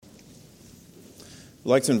I'd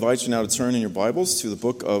like to invite you now to turn in your Bibles to the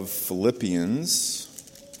book of Philippians.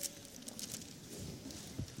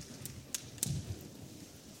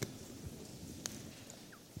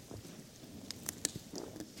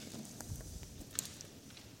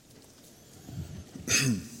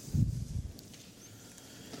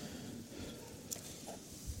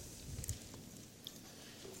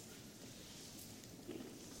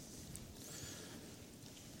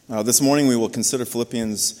 This morning we will consider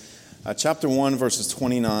Philippians chapter 1, verses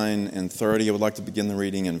 29 and 30. I would like to begin the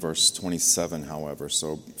reading in verse 27, however.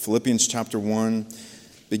 So Philippians chapter 1,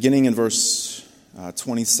 beginning in verse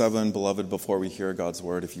 27. Beloved, before we hear God's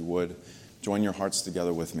word, if you would, join your hearts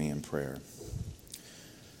together with me in prayer.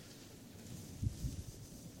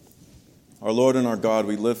 Our Lord and our God,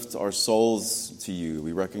 we lift our souls to you.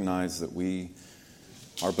 We recognize that we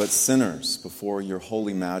are but sinners before your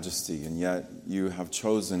holy majesty, and yet you have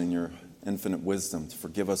chosen in your infinite wisdom to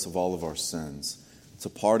forgive us of all of our sins, to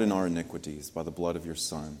pardon our iniquities by the blood of your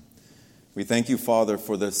Son. We thank you, Father,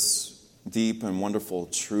 for this deep and wonderful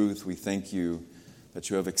truth. We thank you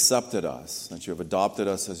that you have accepted us, that you have adopted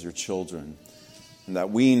us as your children, and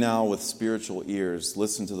that we now with spiritual ears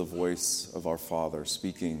listen to the voice of our Father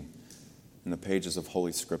speaking in the pages of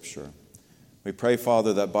Holy Scripture. We pray,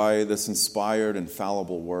 Father, that by this inspired and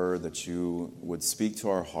fallible word that you would speak to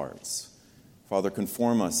our hearts. Father,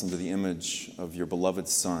 conform us into the image of your beloved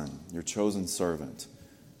Son, your chosen servant,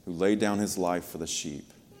 who laid down his life for the sheep.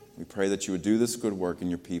 We pray that you would do this good work in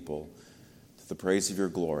your people to the praise of your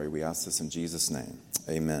glory. We ask this in Jesus' name.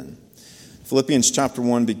 Amen. Philippians chapter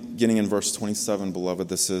 1, beginning in verse 27, beloved,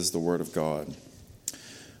 this is the word of God.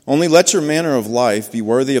 Only let your manner of life be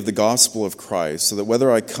worthy of the gospel of Christ, so that whether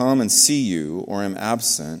I come and see you or am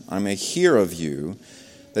absent, I may hear of you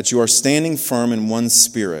that you are standing firm in one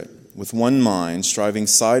spirit, with one mind, striving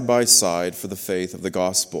side by side for the faith of the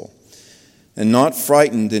gospel, and not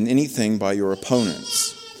frightened in anything by your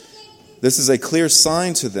opponents. This is a clear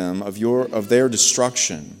sign to them of their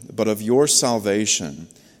destruction, but of your salvation,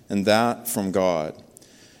 and that from God.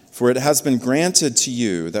 For it has been granted to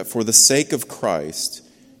you that for the sake of Christ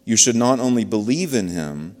you should not only believe in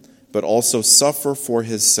him, but also suffer for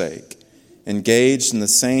his sake, engaged in the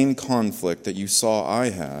same conflict that you saw I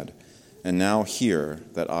had, and now hear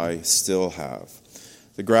that I still have.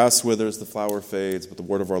 The grass withers, the flower fades, but the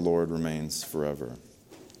word of our Lord remains forever.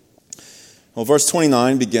 Well, verse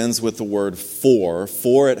 29 begins with the word for.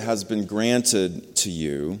 For it has been granted to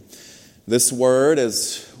you. This word,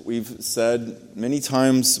 as we've said many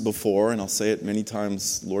times before, and I'll say it many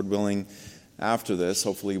times, Lord willing, after this,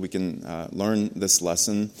 hopefully we can learn this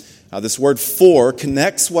lesson. This word for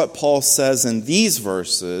connects what Paul says in these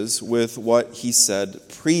verses with what he said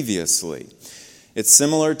previously. It's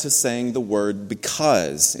similar to saying the word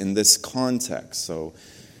because in this context. So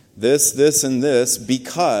this, and this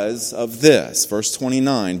because of this. Verse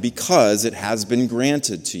 29, because it has been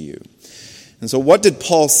granted to you. And so what did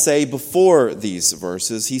Paul say before these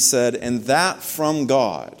verses? He said, and that from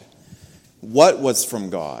God. What was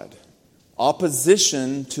from God?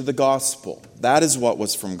 Opposition to the gospel. That is what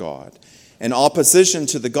was from God. And opposition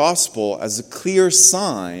to the gospel as a clear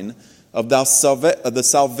sign of the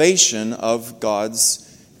salvation of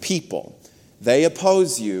God's people. They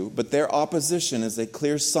oppose you, but their opposition is a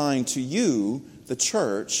clear sign to you, the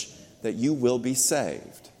church, that you will be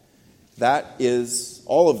saved.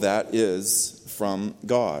 All of that is from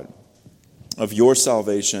God. Of your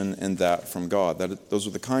salvation and that from God. Those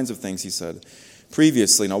are the kinds of things he said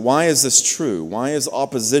previously. Now, why is this true? Why is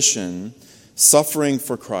opposition, suffering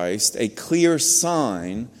for Christ, a clear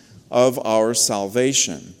sign of our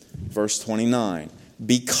salvation? Verse 29,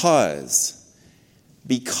 because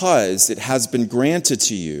it has been granted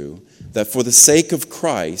to you that for the sake of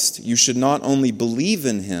Christ you should not only believe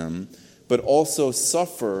in him, but also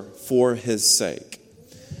suffer for his sake.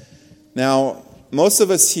 Now, most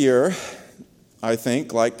of us here, I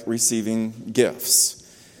think, like receiving gifts.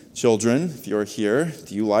 Children, if you're here,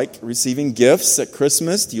 do you like receiving gifts at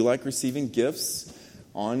Christmas? Do you like receiving gifts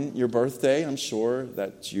on your birthday? I'm sure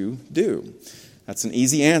that you do. That's an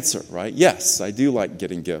easy answer, right? Yes, I do like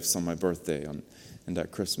getting gifts on my birthday and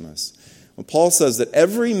at Christmas. Well, Paul says that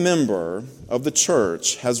every member of the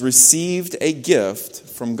church has received a gift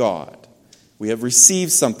from God. We have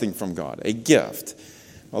received something from God, a gift.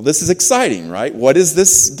 Well, this is exciting, right? What is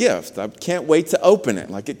this gift? I can't wait to open it,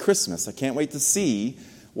 like at Christmas. I can't wait to see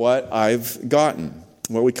what I've gotten.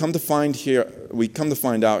 Well, we come to find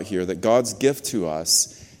out here that God's gift to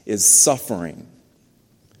us is suffering.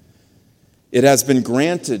 It has been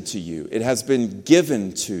granted to you. It has been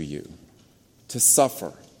given to you to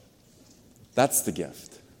suffer. That's the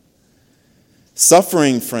gift.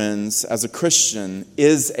 Suffering, friends, as a Christian,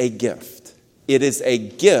 is a gift. It is a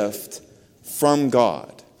gift from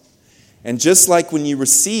God. And just like when you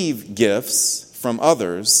receive gifts from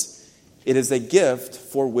others, it is a gift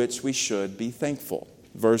for which we should be thankful.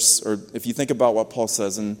 If you think about what Paul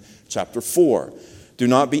says in chapter 4, do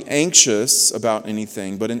not be anxious about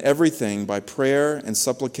anything, but in everything, by prayer and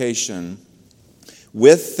supplication,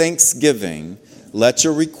 with thanksgiving, let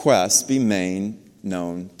your requests be made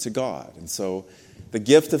known to God. And so the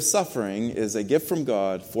gift of suffering is a gift from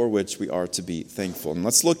God for which we are to be thankful. And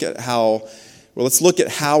let's look at how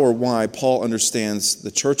or why Paul understands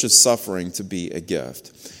the church's suffering to be a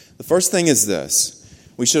gift. The first thing is this.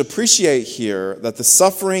 We should appreciate here that the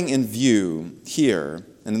suffering in view here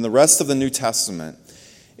and in the rest of the New Testament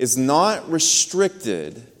is not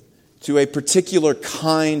restricted to a particular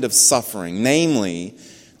kind of suffering, namely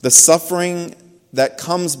the suffering that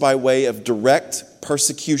comes by way of direct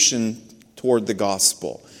persecution toward the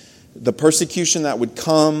gospel. The persecution that would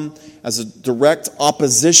come as a direct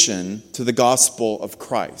opposition to the gospel of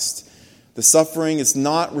Christ. The suffering is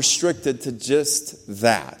not restricted to just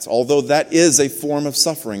that, although that is a form of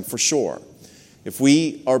suffering for sure. If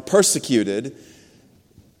we are persecuted,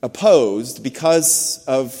 opposed because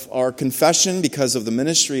of our confession, because of the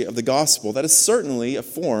ministry of the gospel, that is certainly a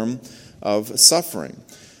form of suffering.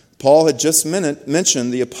 Paul had just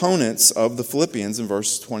mentioned the opponents of the Philippians in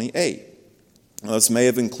verse 28. This may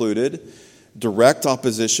have included direct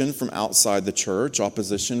opposition from outside the church,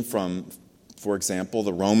 opposition from, for example,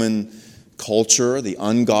 the Roman culture, the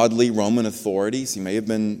ungodly Roman authorities. He may have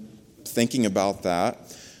been thinking about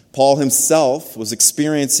that. Paul himself was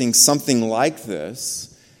experiencing something like this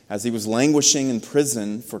as he was languishing in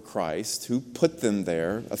prison for Christ. Who put them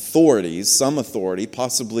there? Authorities, some authority,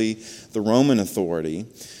 possibly the Roman authority.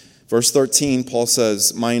 Verse 13, Paul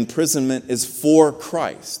says, my imprisonment is for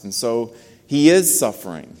Christ. And so he is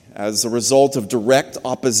suffering as a result of direct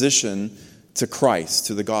opposition to Christ,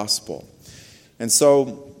 to the gospel. And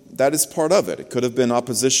so that is part of it. It could have been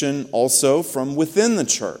opposition also from within the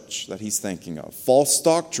church that he's thinking of, false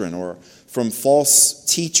doctrine or from false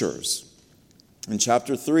teachers. In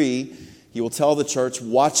chapter 3, he will tell the church,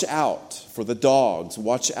 watch out for the dogs,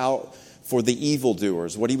 watch out for the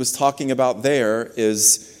evildoers. What he was talking about there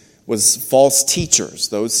was false teachers,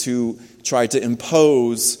 those who tried to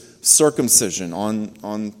impose circumcision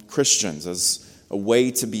on Christians as a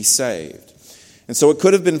way to be saved. And so it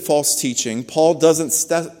could have been false teaching. Paul doesn't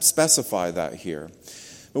specify that here.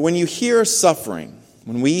 But when you hear suffering,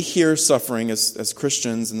 when we hear suffering as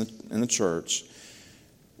Christians in the church,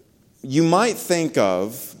 you might think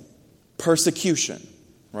of persecution,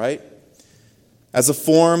 right? As a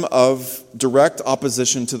form of direct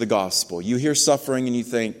opposition to the gospel. You hear suffering and you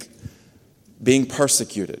think being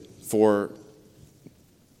persecuted for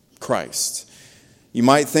Christ. You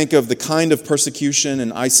might think of the kind of persecution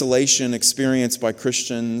and isolation experienced by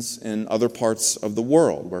Christians in other parts of the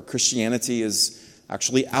world where Christianity is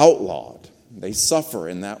actually outlawed. They suffer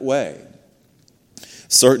in that way.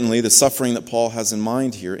 Certainly, the suffering that Paul has in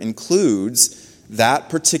mind here includes that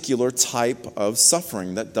particular type of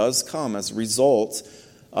suffering that does come as a result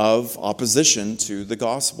of opposition to the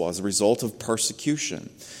gospel, as a result of persecution.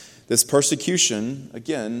 This persecution,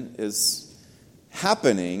 again, is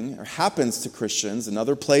happening or happens to Christians in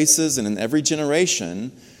other places and in every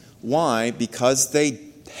generation. Why? Because they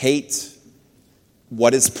hate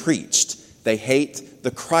what is preached. They hate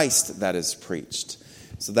the Christ that is preached.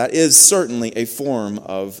 So that is certainly a form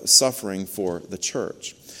of suffering for the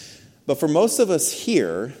church. But for most of us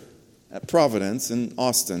here at Providence in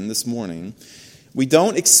Austin this morning, we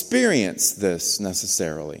don't experience this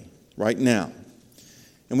necessarily right now.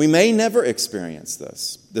 And we may never experience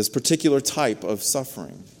this particular type of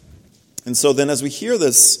suffering. And so then as we hear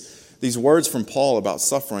these words from Paul about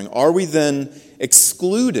suffering, are we then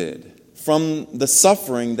excluded from the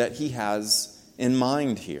suffering that he has in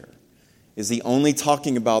mind here? Is he only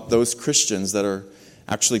talking about those Christians that are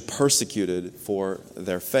actually persecuted for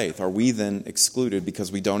their faith? Are we then excluded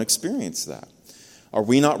because we don't experience that? Are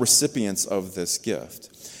we not recipients of this gift?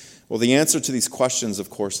 Well, the answer to these questions, of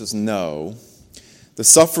course, is no. The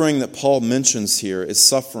suffering that Paul mentions here is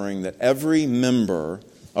suffering that every member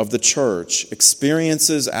of the church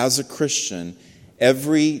experiences as a Christian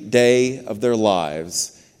every day of their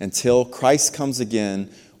lives until Christ comes again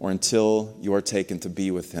or until you are taken to be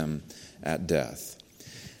with him at death.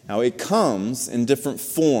 Now, it comes in different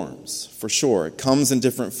forms, for sure. It comes in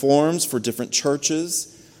different forms for different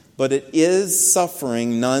churches, but it is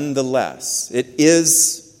suffering nonetheless. It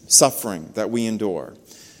is suffering that we endure.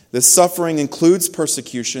 This suffering includes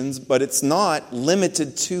persecutions, but it's not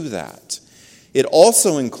limited to that. It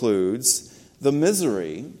also includes the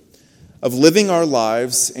misery of living our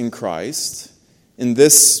lives in Christ in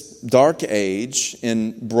this dark age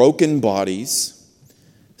in broken bodies,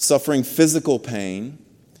 suffering physical pain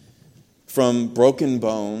from broken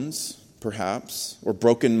bones, perhaps, or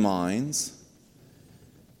broken minds.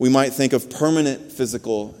 We might think of permanent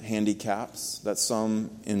physical handicaps that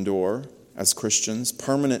some endure as Christians,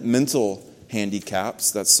 permanent mental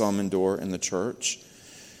handicaps that some endure in the church.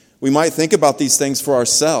 We might think about these things for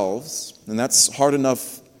ourselves, and that's hard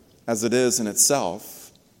enough as it is in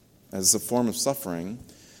itself, as a form of suffering.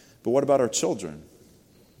 But what about our children?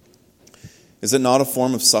 Is it not a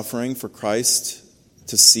form of suffering for Christ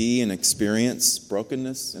to see and experience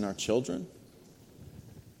brokenness in our children?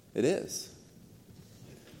 It is.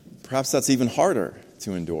 Perhaps that's even harder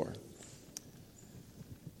to endure.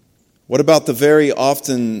 What about the very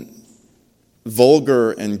often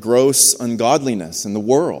vulgar and gross ungodliness in the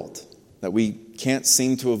world that we can't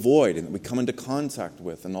seem to avoid and that we come into contact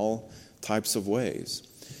with in all types of ways?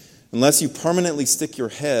 Unless you permanently stick your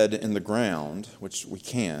head in the ground, which we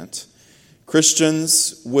can't,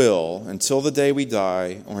 Christians will, until the day we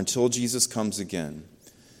die or until Jesus comes again,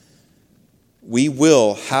 we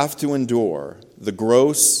will have to endure the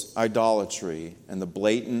gross idolatry and the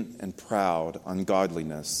blatant and proud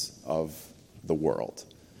ungodliness of the world.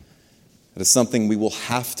 It is something we will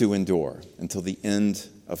have to endure until the end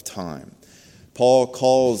of time. Paul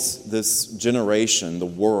calls this generation, the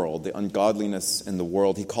world, the ungodliness in the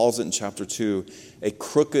world, he calls it in chapter 2, a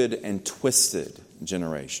crooked and twisted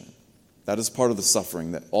generation. That is part of the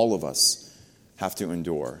suffering that all of us have to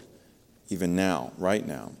endure, even now, right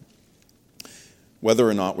now, whether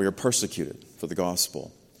or not we are persecuted for the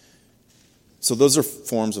gospel. So those are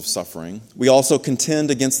forms of suffering. We also contend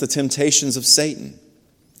against the temptations of Satan.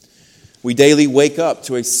 We daily wake up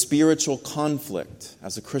to a spiritual conflict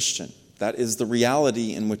as a Christian. That is the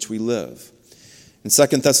reality in which we live. In 2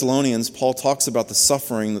 Thessalonians, Paul talks about the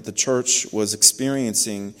suffering that the church was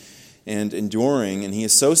experiencing and enduring, and he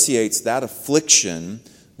associates that affliction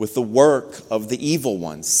with the work of the evil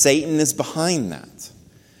one. Satan is behind that.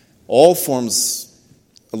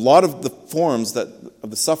 A lot of the forms of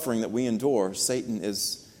the suffering that we endure, Satan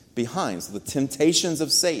is behind. So the temptations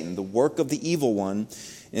of Satan, the work of the evil one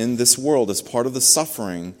in this world is part of the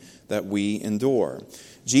suffering that we endure.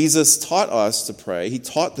 Jesus taught us to pray. He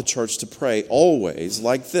taught the church to pray always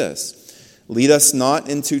like this: lead us not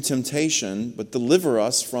into temptation, but deliver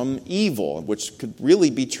us from evil, which could really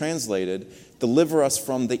be translated, deliver us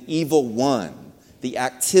from the evil one, the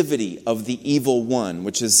activity of the evil one,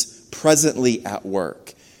 which is presently at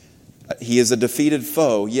work. He is a defeated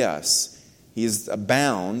foe, yes. He is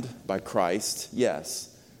bound by Christ, yes.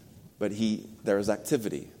 But there is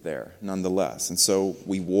activity there, nonetheless. And so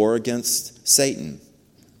we war against Satan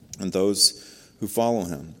and those who follow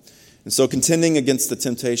him. And so contending against the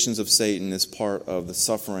temptations of Satan is part of the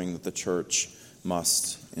suffering that the church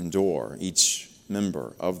must endure, each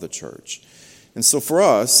member of the church. And so for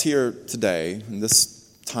us here today, in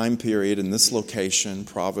this time period, in this location,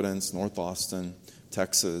 Providence, North Austin,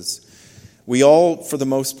 Texas, we all, for the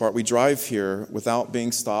most part, we drive here without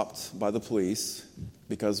being stopped by the police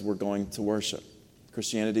because we're going to worship.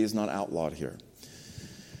 Christianity is not outlawed here.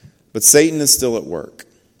 But Satan is still at work.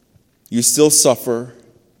 You still suffer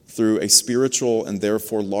through a spiritual and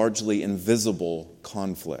therefore largely invisible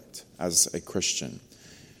conflict as a Christian.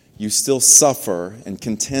 You still suffer and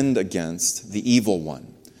contend against the evil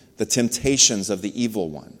one, the temptations of the evil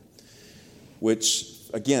one, which,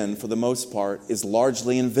 again, for the most part, is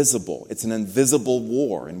largely invisible. It's an invisible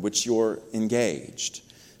war in which you're engaged.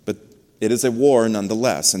 But it is a war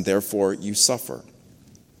nonetheless, and therefore you suffer.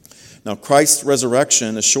 Now, Christ's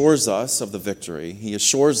resurrection assures us of the victory. He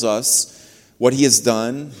assures us what he has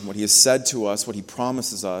done, what he has said to us, what he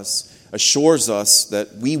promises us, assures us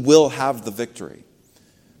that we will have the victory,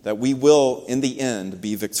 that we will, in the end,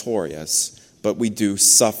 be victorious, but we do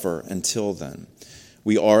suffer until then.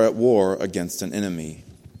 We are at war against an enemy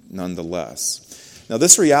nonetheless. Now,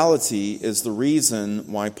 this reality is the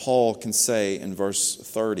reason why Paul can say in verse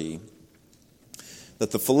 30 that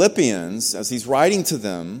the Philippians, as he's writing to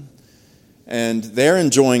them, and they're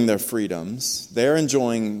enjoying their freedoms, they're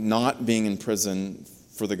enjoying not being in prison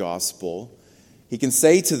for the gospel, he can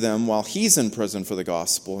say to them while he's in prison for the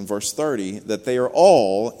gospel in verse 30 that they are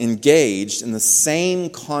all engaged in the same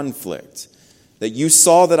conflict that you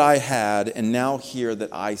saw that I had and now hear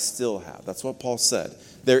that I still have. That's what Paul said.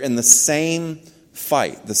 They're in the same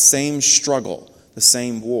fight, the same struggle, the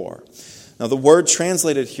same war. Now, the word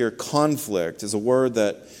translated here, conflict, is a word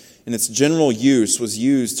that in its general use was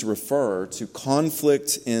used to refer to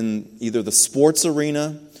conflict in either the sports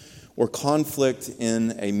arena or conflict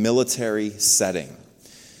in a military setting.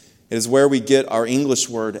 It is where we get our English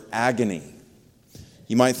word agony.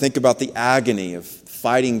 You might think about the agony of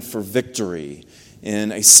fighting for victory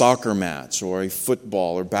in a soccer match or a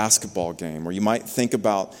football or basketball game. Or you might think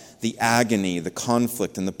about the agony, the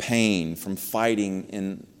conflict, and the pain from fighting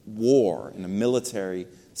in war in a military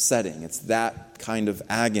setting. It's that kind of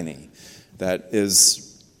agony that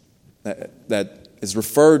is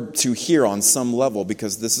referred to here on some level,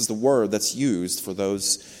 because this is the word that's used for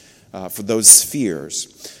those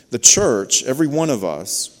spheres. The church, every one of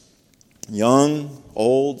us, young,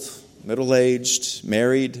 old, middle-aged,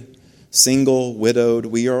 married, single, widowed,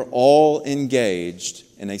 we are all engaged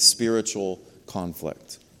in a spiritual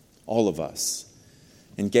conflict. All of us.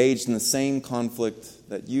 Engaged in the same conflict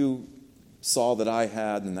that you saw that I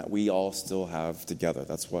had and that we all still have together.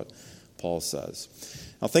 That's what Paul says.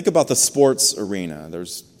 Now think about the sports arena.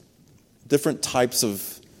 There's different types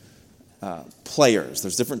of players.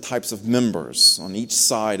 There's different types of members on each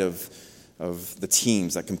side of the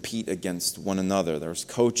teams that compete against one another. There's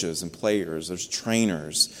coaches and players. There's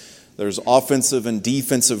trainers. There's offensive and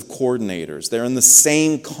defensive coordinators. They're in the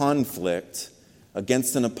same conflict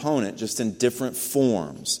against an opponent, just in different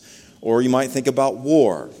forms. Or you might think about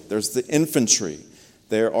war. There's the infantry.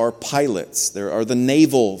 There are pilots. There are the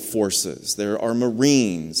naval forces. There are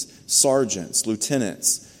Marines, sergeants,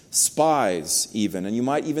 lieutenants, spies even. And you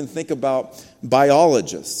might even think about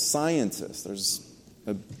biologists, scientists. There's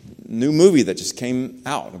a new movie that just came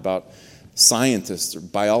out about scientists or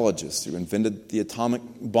biologists who invented the atomic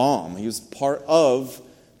bomb. He was part of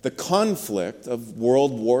the conflict of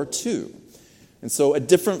World War II. And so a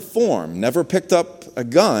different form, never picked up a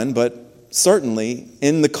gun, but certainly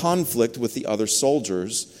in the conflict with the other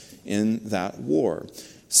soldiers in that war.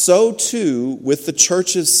 So too with the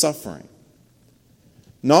church's suffering.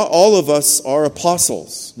 Not all of us are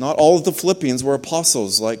apostles. Not all of the Philippians were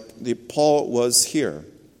apostles like Paul was here.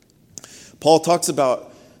 Paul talks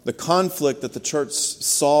about the conflict that the church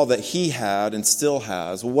saw that he had and still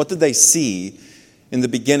has. Well, what did they see in the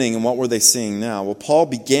beginning, and what were they seeing now? Well, Paul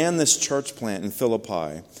began this church plant in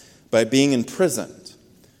Philippi by being imprisoned.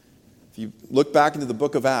 If you look back into the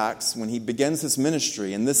book of Acts, when he begins his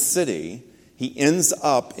ministry in this city, he ends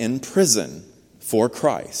up in prison for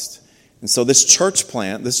Christ. And so this church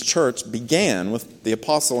plant, this church began with the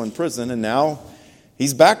apostle in prison, and now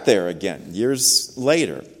he's back there again, years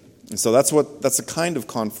later. And so that's the kind of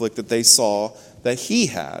conflict that they saw that he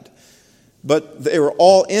had. But they were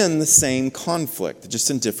all in the same conflict, just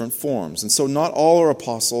in different forms. And so not all are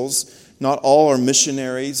apostles, not all are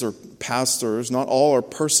missionaries or pastors, not all are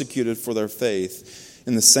persecuted for their faith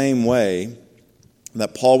in the same way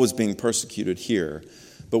that Paul was being persecuted here.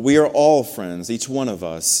 But we are all, friends, each one of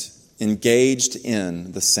us, engaged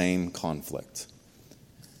in the same conflict.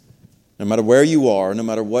 No matter where you are, no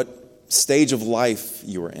matter what stage of life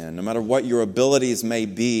you are in, no matter what your abilities may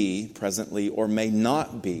be presently or may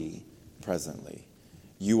not be presently,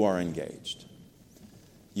 you are engaged.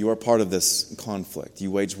 You are part of this conflict.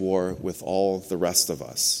 You wage war with all the rest of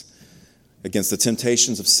us against the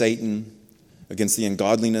temptations of Satan, against the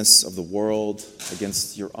ungodliness of the world,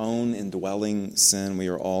 against your own indwelling sin. We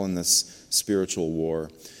are all in this spiritual war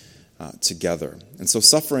together. And so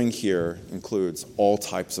suffering here includes all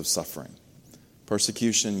types of suffering.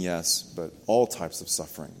 Persecution, yes, but all types of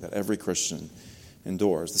suffering that every Christian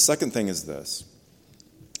endures. The second thing is this.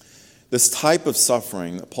 This type of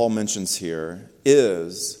suffering that Paul mentions here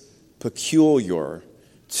is peculiar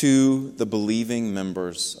to the believing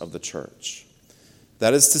members of the church.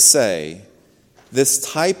 That is to say,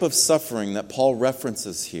 this type of suffering that Paul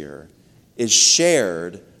references here is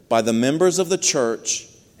shared by the members of the church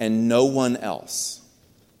and no one else.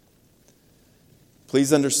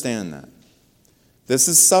 Please understand that. This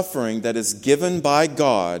is suffering that is given by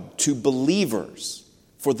God to believers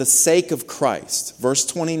for the sake of Christ. Verse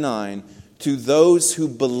 29, to those who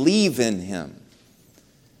believe in him.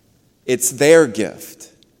 It's their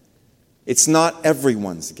gift. It's not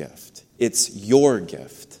everyone's gift. It's your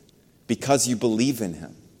gift because you believe in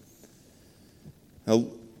him. Now,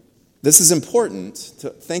 this is important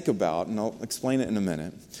to think about, and I'll explain it in a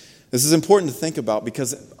minute. This is important to think about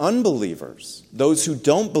because unbelievers, those who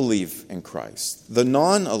don't believe in Christ, the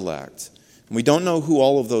non-elect, and we don't know who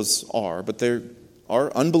all of those are, but there are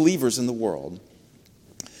unbelievers in the world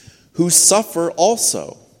who suffer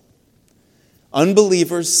also.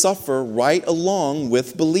 Unbelievers suffer right along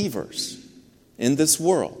with believers in this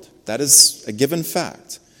world. That is a given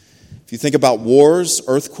fact. If you think about wars,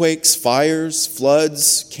 earthquakes, fires,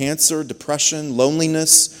 floods, cancer, depression,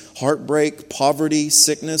 loneliness, heartbreak, poverty,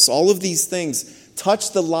 sickness, all of these things,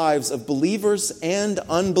 touch the lives of believers and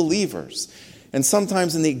unbelievers, and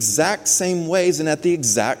sometimes in the exact same ways and at the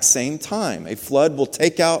exact same time. A flood will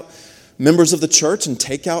take out members of the church and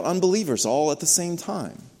take out unbelievers all at the same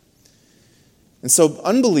time. And so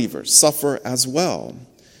unbelievers suffer as well.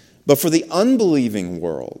 But for the unbelieving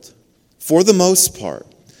world, for the most part,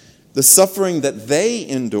 the suffering that they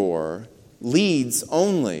endure leads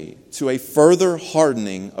only to a further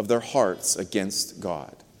hardening of their hearts against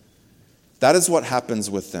God. That is what happens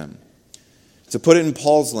with them. To put it in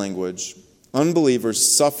Paul's language, unbelievers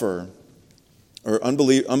who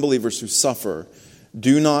suffer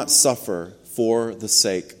do not suffer for the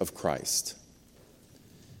sake of Christ.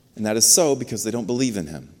 And that is so because they don't believe in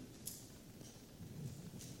him.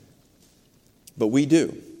 But we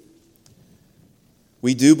do.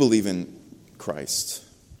 We do believe in Christ.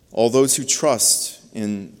 All those who trust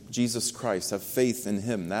in Jesus Christ, have faith in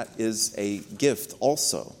him. That is a gift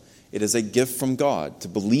also. It is a gift from God to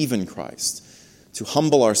believe in Christ, to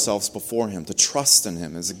humble ourselves before him, to trust in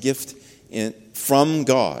him as a gift from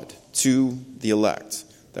God to the elect,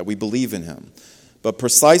 that we believe in him. But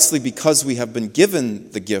precisely because we have been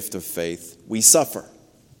given the gift of faith, we suffer.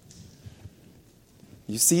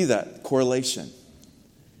 You see that correlation.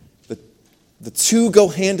 The two go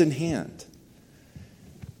hand in hand.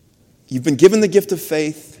 You've been given the gift of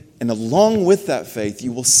faith, and along with that faith,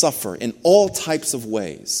 you will suffer in all types of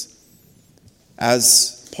ways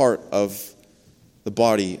as part of the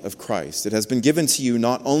body of Christ. It has been given to you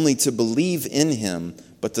not only to believe in him,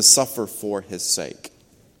 but to suffer for his sake.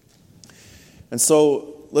 And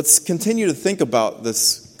so let's continue to think about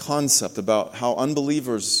this concept about how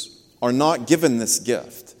unbelievers are not given this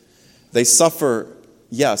gift. They suffer,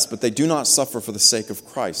 yes, but they do not suffer for the sake of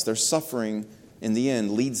Christ. Their suffering, in the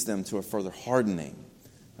end, leads them to a further hardening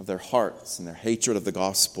of their hearts and their hatred of the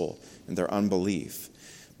gospel and their unbelief.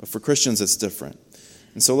 But for Christians, it's different.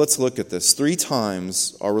 And so let's look at this. 3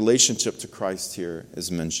 times our relationship to Christ here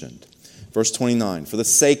is mentioned. Verse 29, for the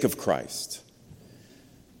sake of Christ,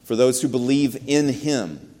 for those who believe in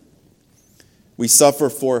him, we suffer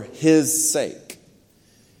for his sake.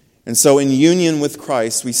 And so in union with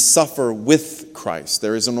Christ, we suffer with Christ.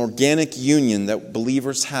 There is an organic union that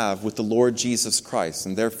believers have with the Lord Jesus Christ.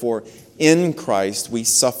 And therefore, in Christ, we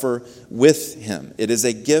suffer with him. It is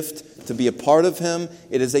a gift to be a part of him.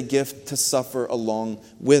 It is a gift to suffer along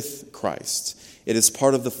with Christ. It is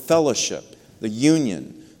part of the fellowship, the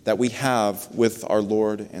union that we have with our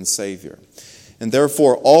Lord and Savior. And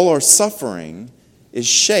therefore, all our suffering is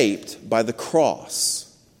shaped by the cross.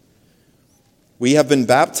 We have been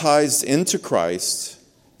baptized into Christ,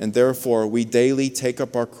 and therefore we daily take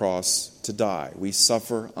up our cross to die. We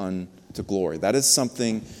suffer unto glory. That is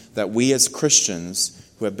something that we as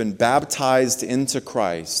Christians who have been baptized into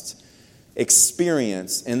Christ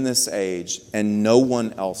experience in this age, and no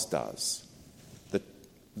one else does. The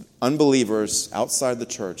unbelievers outside the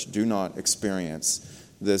church do not experience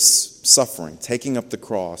this suffering, taking up the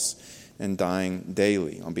cross and dying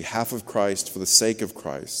daily on behalf of Christ, for the sake of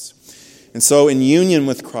Christ. And so in union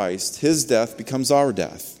with Christ, his death becomes our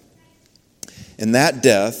death. And that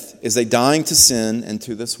death is a dying to sin and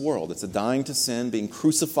to this world. It's a dying to sin, being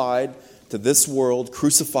crucified to this world,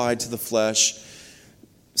 crucified to the flesh,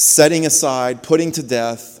 setting aside, putting to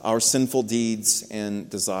death our sinful deeds and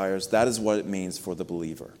desires. That is what it means for the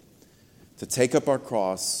believer. To take up our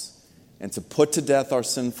cross and to put to death our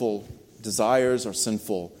sinful desires, our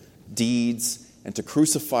sinful deeds, and to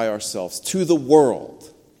crucify ourselves to the world,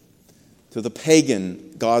 to the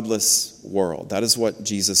pagan, godless world. That is what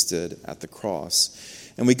Jesus did at the cross.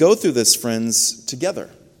 And we go through this, friends, together,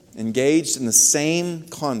 engaged in the same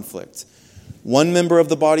conflict. One member of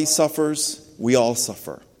the body suffers, we all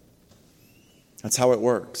suffer. That's how it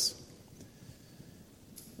works.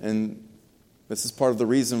 And this is part of the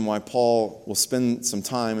reason why Paul will spend some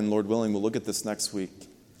time, and Lord willing, we'll look at this next week,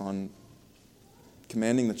 on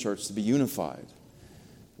commanding the church to be unified.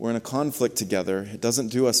 We're in a conflict together. It doesn't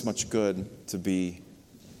do us much good to be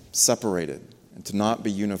separated and to not be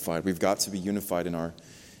unified. We've got to be unified in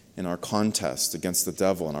our contest against the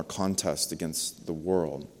devil and our contest against the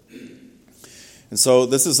world. And so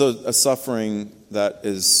this is a suffering that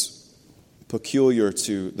is peculiar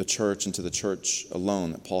to the church and to the church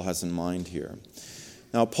alone that Paul has in mind here.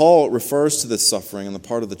 Now, Paul refers to this suffering on the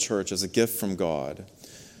part of the church as a gift from God.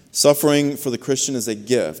 Suffering for the Christian is a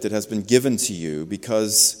gift. It has been given to you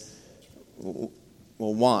because, well,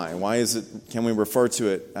 why? Why is it? Can we refer to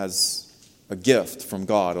it as a gift from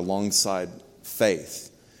God alongside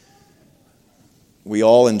faith? We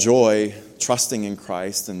all enjoy trusting in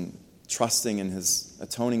Christ and trusting in his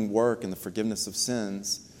atoning work and the forgiveness of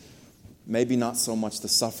sins. Maybe not so much the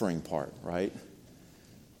suffering part, right?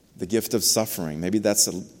 the gift of suffering. Maybe that's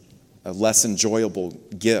a less enjoyable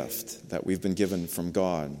gift that we've been given from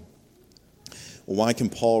God. Well, why can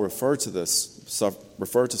Paul refer to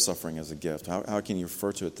suffering as a gift? How can you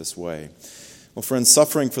refer to it this way? Well, friends,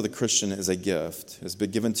 suffering for the Christian is a gift. It has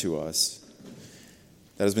been given to us.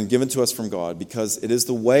 That has been given to us from God because it is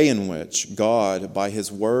the way in which God, by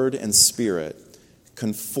His Word and Spirit,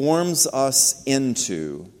 conforms us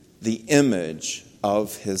into the image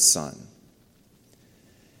of His Son.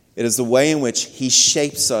 It is the way in which He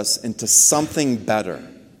shapes us into something better,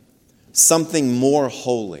 something more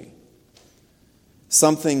holy,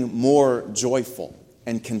 something more joyful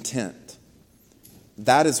and content.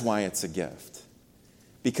 That is why it's a gift.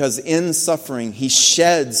 Because in suffering, He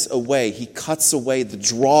sheds away, He cuts away the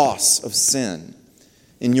dross of sin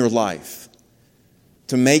in your life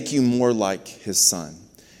to make you more like His Son.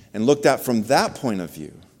 And looked at from that point of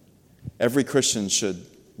view, every Christian should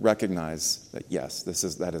recognize that, yes,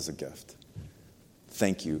 that is a gift.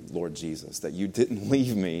 Thank you, Lord Jesus, that you didn't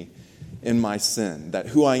leave me in my sin, that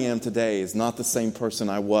who I am today is not the same person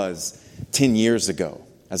I was 10 years ago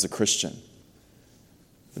as a Christian.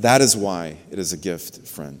 That is why it is a gift,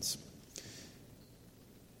 friends.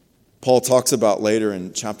 Paul talks about later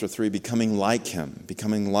in chapter 3 becoming like Him,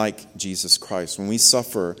 becoming like Jesus Christ. When we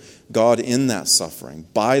suffer, God in that suffering,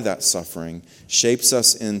 by that suffering, shapes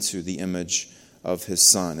us into the image of His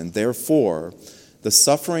Son. And therefore, the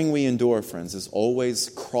suffering we endure, friends, is always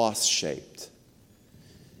cross-shaped.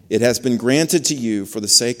 It has been granted to you for the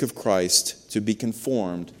sake of Christ to be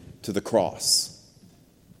conformed to the cross.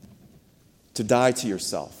 To die to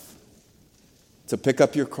yourself, to pick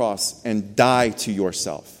up your cross and die to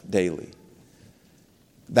yourself daily.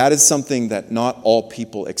 That is something that not all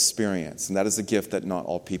people experience, and that is a gift that not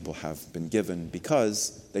all people have been given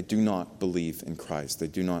because they do not believe in Christ. They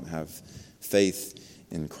do not have faith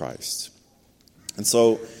in Christ. And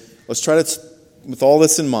so, let's try to, with all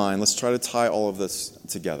this in mind, let's try to tie all of this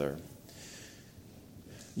together.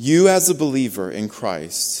 You as a believer in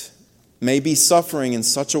Christ may be suffering in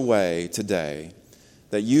such a way today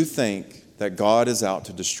that you think that God is out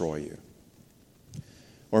to destroy you.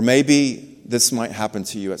 Or maybe this might happen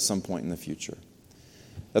to you at some point in the future.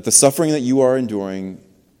 That the suffering that you are enduring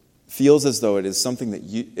feels as though it is something that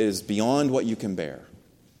is beyond what you can bear.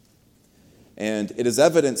 And it is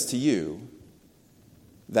evidence to you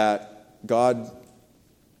that God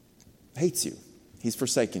hates you. He's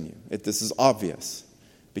forsaken you. This is obvious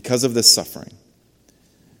because of this suffering.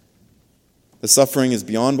 The suffering is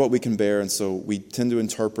beyond what we can bear, and so we tend to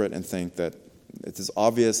interpret and think that it is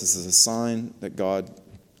obvious, this is a sign that God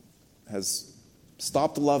has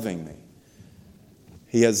stopped loving me.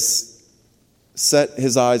 He has set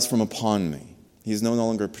His eyes from upon me. He is no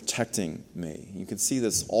longer protecting me. You can see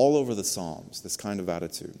this all over the Psalms, this kind of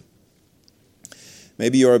attitude.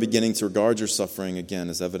 Maybe you are beginning to regard your suffering again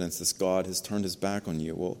as evidence that God has turned His back on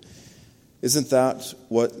you. Well, isn't that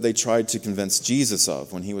what they tried to convince Jesus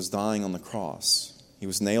of when He was dying on the cross? He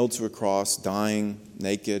was nailed to a cross, dying,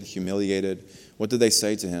 naked, humiliated. What did they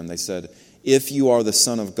say to Him? They said, "If you are the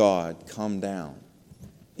Son of God, come down.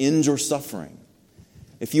 End your suffering.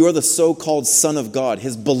 If you are the so-called Son of God,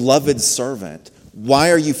 His beloved servant, why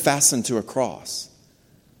are you fastened to a cross?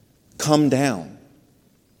 Come down."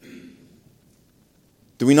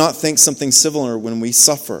 Do we not think something similar when we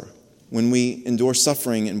suffer? When we endure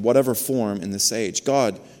suffering in whatever form in this age?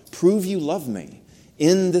 God, prove you love me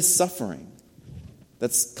in this suffering.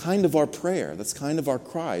 That's kind of our prayer. That's kind of our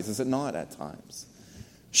cries, is it not at times?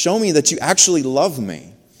 Show me that you actually love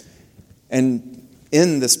me and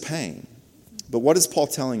in this pain. But what is Paul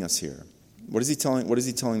telling us here? What is he telling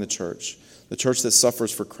the church? The church that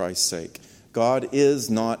suffers for Christ's sake. God is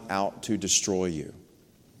not out to destroy you.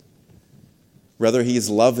 Rather, He is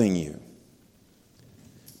loving you.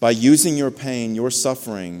 By using your pain, your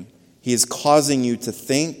suffering, He is causing you to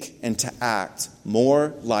think and to act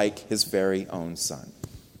more like His very own Son.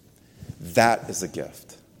 That is a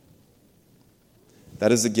gift.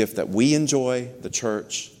 That is a gift that we enjoy, the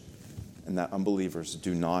church, and that unbelievers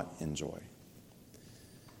do not enjoy.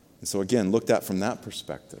 And so again, looked at from that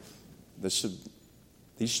perspective, these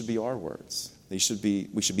should be our words. We should be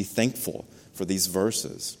thankful for these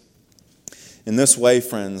verses. In this way,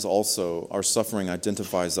 friends, also, our suffering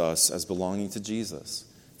identifies us as belonging to Jesus.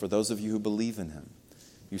 For those of you who believe in Him,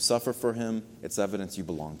 you suffer for Him, it's evidence you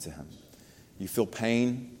belong to Him. You feel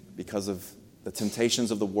pain because of the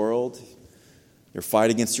temptations of the world, your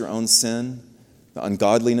fight against your own sin, the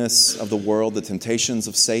ungodliness of the world, the temptations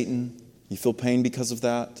of Satan. You feel pain because of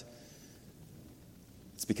that.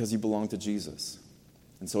 It's because you belong to Jesus.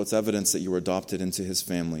 And so it's evidence that you were adopted into His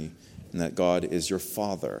family and that God is your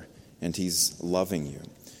Father and He's loving you.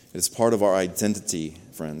 It is part of our identity,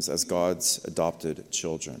 friends, as God's adopted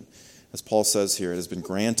children. As Paul says here, it has been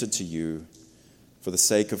granted to you for the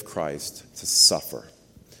sake of Christ to suffer.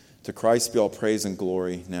 To Christ be all praise and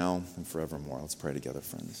glory now and forevermore. Let's pray together,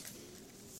 friends.